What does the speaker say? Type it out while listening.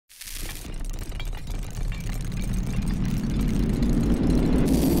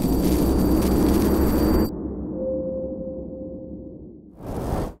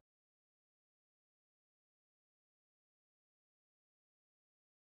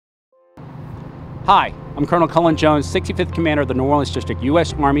Hi, I'm Colonel Cullen Jones, 65th Commander of the New Orleans District,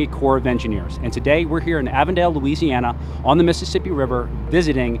 U.S. Army Corps of Engineers. And today we're here in Avondale, Louisiana on the Mississippi River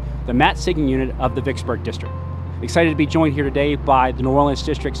visiting the mat sinking unit of the Vicksburg District. Excited to be joined here today by the New Orleans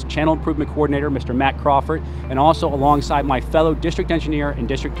District's Channel Improvement Coordinator, Mr. Mathew Crawford, and also alongside my fellow District Engineer and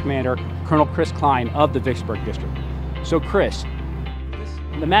District Commander, Colonel Klein of the Vicksburg District. So Chris,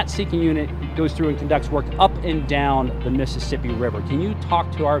 the mat sinking unit goes through and conducts work up and down the Mississippi River. Can you talk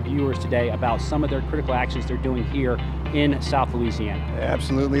to our viewers today about some of their critical actions they're doing here in South Louisiana?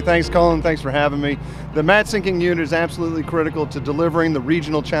 Absolutely. Thanks, Colin. Thanks for having me. The mat sinking unit is absolutely critical to delivering the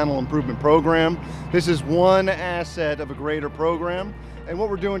Regional Channel Improvement Program. This is one asset of a greater program. And what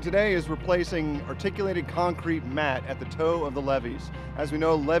we're doing today is replacing articulated concrete mat at the toe of the levees. As we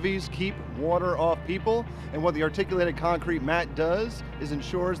know, levees keep water off people, and what the articulated concrete mat does is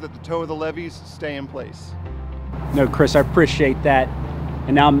ensures that the toe of the levees stay in place. No, Chris, I appreciate that.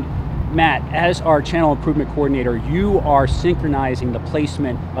 And now, Matt, as our Channel Improvement Coordinator, you are synchronizing the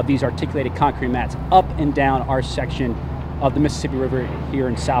placement of these articulated concrete mats up and down our section of the Mississippi River here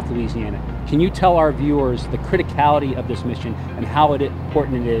in South Louisiana. Can you tell our viewers the criticality of this mission and how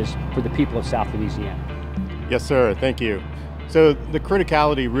important it is for the people of South Louisiana? Yes, sir. Thank you. So the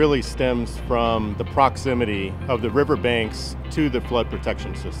criticality really stems from the proximity of the riverbanks to the flood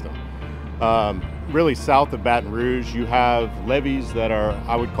protection system. Really south of Baton Rouge, you have levees that are,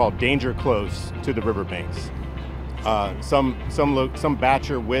 I would call, danger close to the riverbanks. Some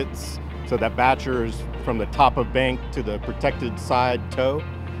batcher widths, so that batcher is from the top of bank to the protected side toe.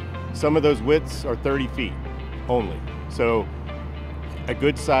 Some of those widths are 30 feet only. So a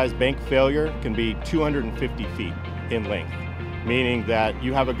good sized bank failure can be 250 feet in length, meaning that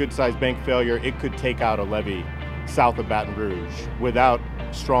you have a good sized bank failure, it could take out a levee south of Baton Rouge without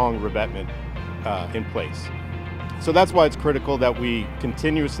strong revetment in place. So that's why it's critical that we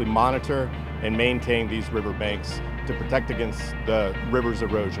continuously monitor and maintain these riverbanks to protect against the river's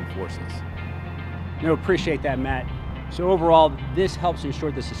erosion forces. No, appreciate that, Matt. So overall, this helps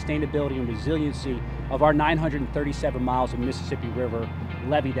ensure the sustainability and resiliency of our 937 miles of Mississippi River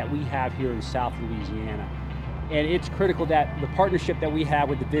levee that we have here in South Louisiana. And it's critical that the partnership that we have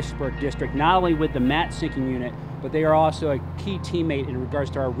with the Vicksburg District, not only with the mat sinking unit, but they are also a key teammate in regards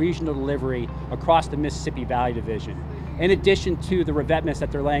to our regional delivery across the Mississippi Valley Division. In addition to the revetments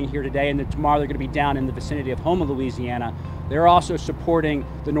that they're laying here today, and then tomorrow they're going to be down in the vicinity of Houma, Louisiana, they're also supporting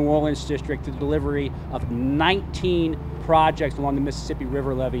the New Orleans District through the delivery of 19 projects along the Mississippi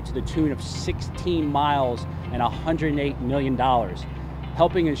River levee to the tune of 16 miles and $108 million,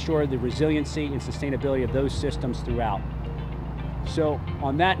 helping ensure the resiliency and sustainability of those systems throughout. So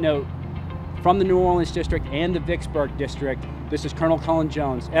on that note, from the New Orleans District and the Vicksburg District, this is Colonel Cullen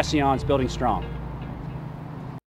Jones, Ession's Building Strong.